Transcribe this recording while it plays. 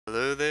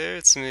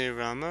it's me,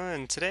 Rama,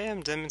 and today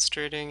I'm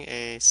demonstrating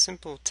a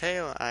simple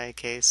tail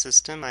IK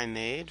system I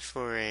made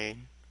for a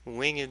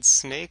winged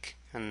snake,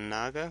 a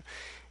naga,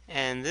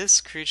 and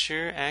this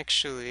creature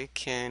actually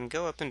can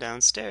go up and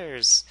down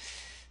stairs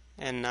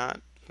and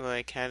not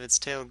like have its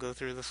tail go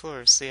through the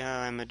floor. See how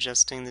I'm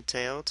adjusting the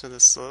tail to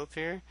the slope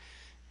here,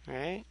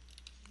 right?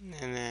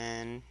 And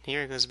then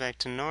here it goes back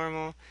to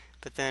normal,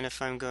 but then if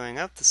I'm going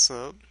up the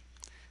slope,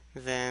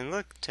 then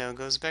look, tail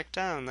goes back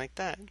down like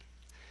that.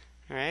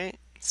 Right?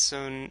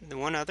 So the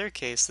one other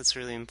case that's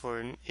really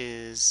important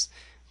is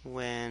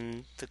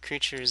when the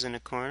creature is in a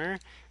corner,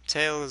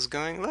 tail is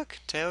going, look,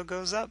 tail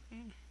goes up.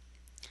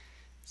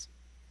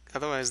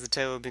 Otherwise the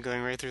tail would be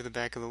going right through the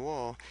back of the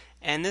wall.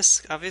 And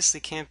this obviously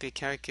can't be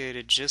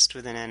calculated just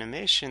with an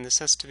animation. This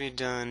has to be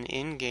done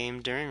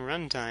in-game during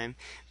runtime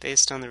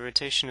based on the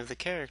rotation of the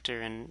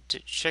character and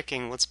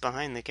checking what's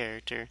behind the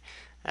character.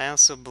 I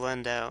also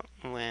blend out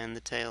when the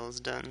tail is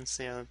done.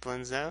 See how it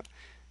blends out?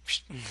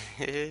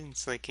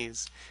 It's like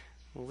he's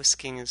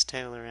whisking his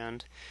tail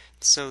around.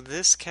 So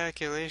this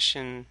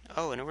calculation,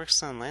 oh, and it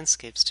works on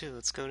landscapes too.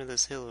 Let's go to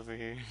this hill over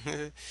here.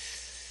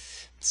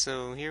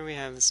 So here we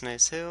have this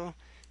nice hill.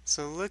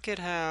 So look at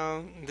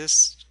how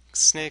this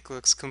snake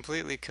looks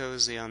completely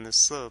cozy on this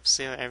slope.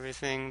 See how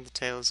everything, the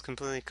tail is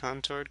completely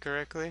contoured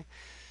correctly?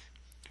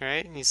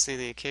 Right? You see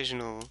the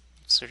occasional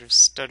sort of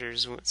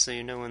stutters, so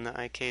you know when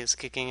the IK is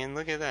kicking in.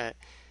 Look at that.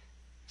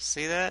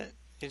 See that?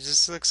 It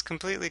just looks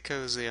completely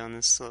cozy on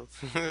this slope.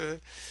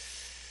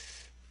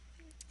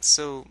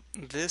 So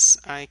this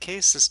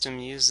IK system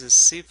uses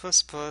C++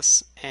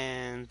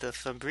 and the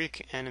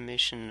FABRIK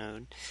animation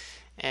node.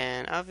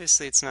 And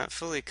obviously it's not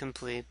fully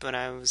complete, but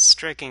I was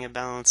striking a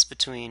balance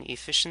between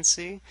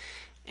efficiency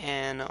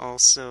and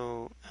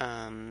also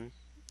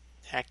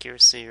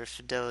accuracy or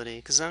fidelity,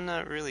 because I'm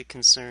not really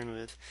concerned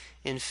with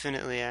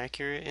infinitely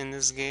accurate in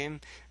this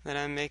game that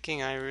I'm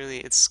making. I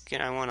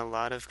want a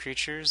lot of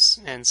creatures,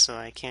 and so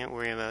I can't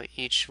worry about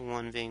each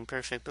one being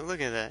perfect. But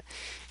look at that.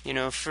 You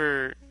know,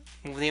 for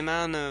the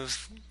amount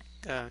of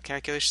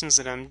calculations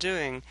that I'm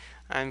doing,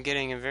 I'm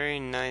getting a very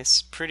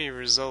nice, pretty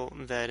result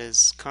that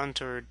is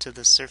contoured to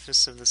the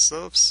surface of the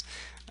slopes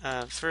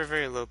for a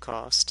very low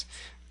cost.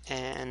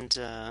 And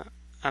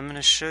I'm going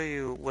to show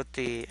you what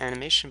the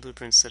animation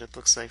blueprint setup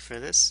looks like for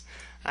this.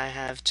 I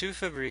have two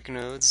FABRIK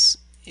nodes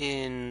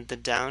in the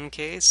down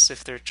case.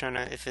 If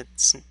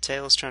its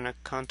tail is trying to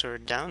contour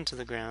down to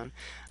the ground,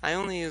 I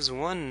only use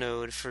one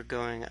node for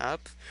going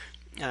up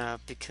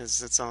because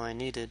that's all I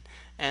needed.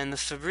 And the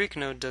FABRIK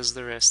node does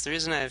the rest. The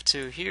reason I have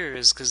two here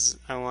is because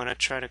I want to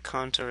try to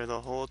contour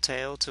the whole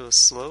tail to a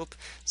slope.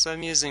 So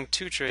I'm using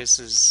two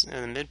traces,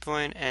 the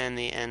midpoint and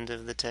the end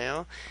of the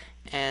tail.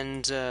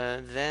 And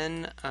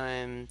then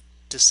I'm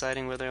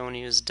deciding whether I want to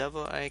use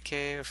double IK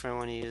or if I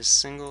want to use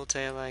single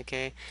tail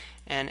IK.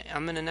 And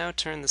I'm going to now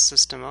turn the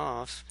system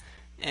off,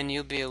 and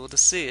you'll be able to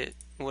see it,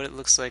 what it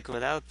looks like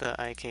without the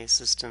IK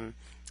system,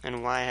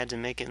 and why I had to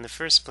make it in the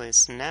first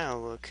place. Now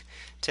look,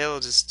 tail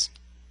just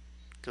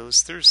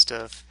goes through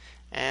stuff,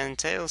 and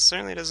tail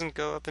certainly doesn't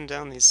go up and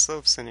down these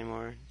slopes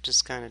anymore. It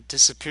just kind of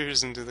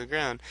disappears into the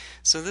ground.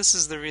 So this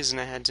is the reason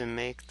I had to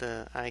make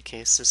the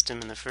IK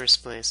system in the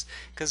first place,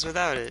 because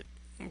without it,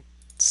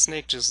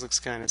 snake just looks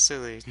kind of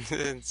silly.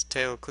 Its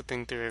tail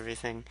clipping through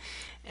everything.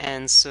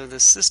 And so the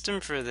system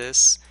for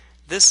this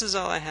is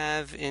all I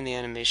have in the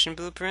animation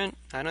blueprint.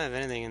 I don't have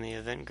anything in the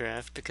event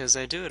graph because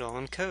I do it all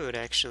in code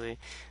actually.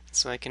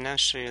 So I can now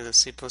show you the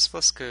C++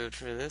 code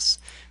for this.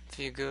 If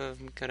you go,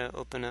 I'm gonna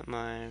open up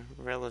my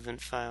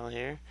relevant file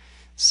here.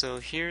 So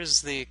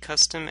here's the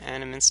custom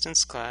anim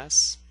instance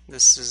class.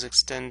 This is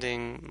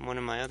extending one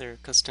of my other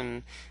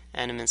custom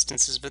anim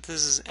instances, but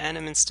this is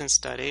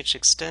animinstance.h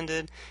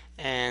extended,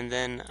 and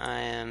then I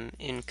am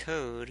in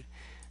code.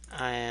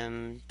 I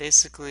am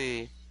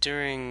basically,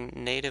 during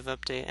native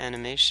update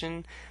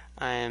animation,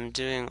 I am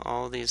doing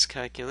all these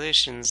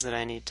calculations that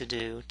I need to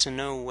do to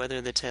know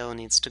whether the tail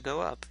needs to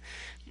go up.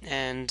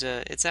 And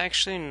it's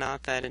actually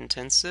not that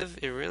intensive.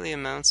 It really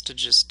amounts to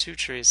just two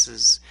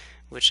traces,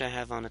 which I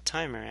have on a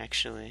timer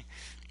actually.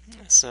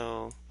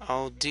 So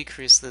I'll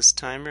decrease this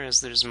timer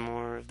as there's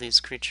more of these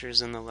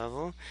creatures in the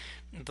level,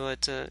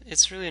 but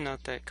it's really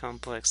not that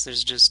complex.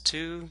 There's just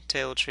two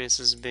tail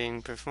traces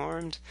being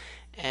performed,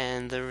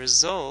 and the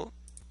result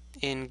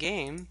in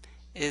game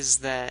is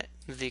that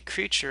the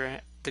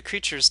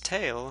creature's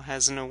tail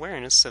has an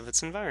awareness of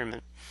its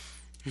environment.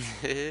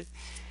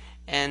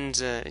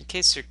 And in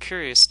case you're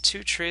curious,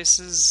 two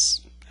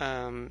traces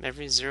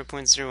every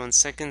 0.01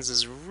 seconds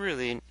is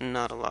really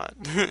not a lot.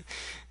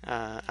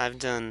 I've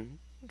done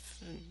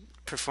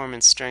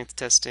performance strength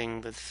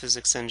testing with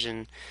physics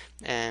engine,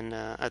 and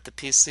at the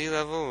PC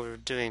level we're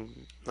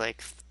doing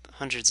like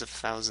hundreds of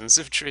thousands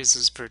of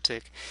traces per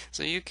tick.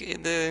 So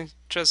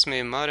trust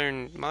me,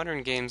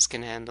 modern games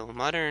can handle,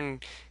 modern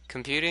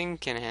computing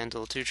can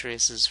handle two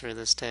traces for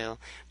this tail.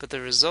 But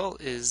the result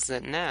is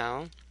that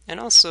now, and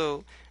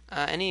also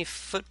any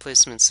foot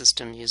placement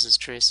system uses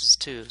traces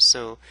too.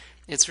 So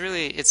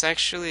It's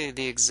actually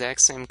the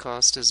exact same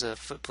cost as a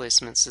foot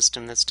placement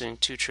system that's doing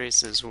two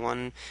traces,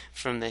 one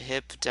from the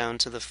hip down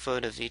to the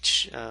foot of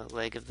each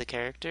leg of the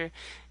character.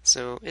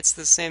 So it's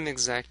the same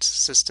exact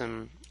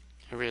system,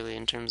 really,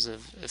 in terms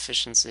of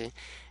efficiency.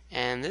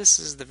 And this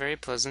is the very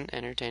pleasant,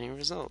 entertaining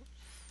result.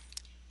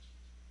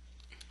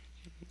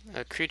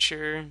 A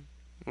creature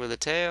with a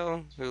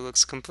tail who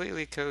looks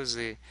completely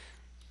cozy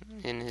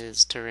in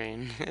his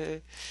terrain.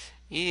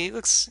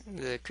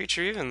 The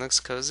creature even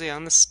looks cozy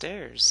on the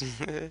stairs.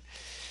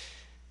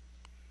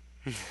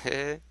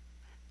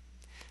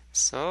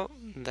 So,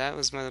 that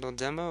was my little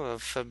demo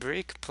of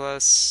FABRIK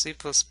plus C++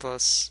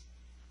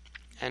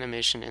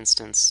 animation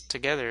instance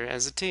together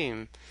as a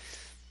team.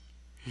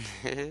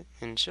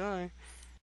 Enjoy!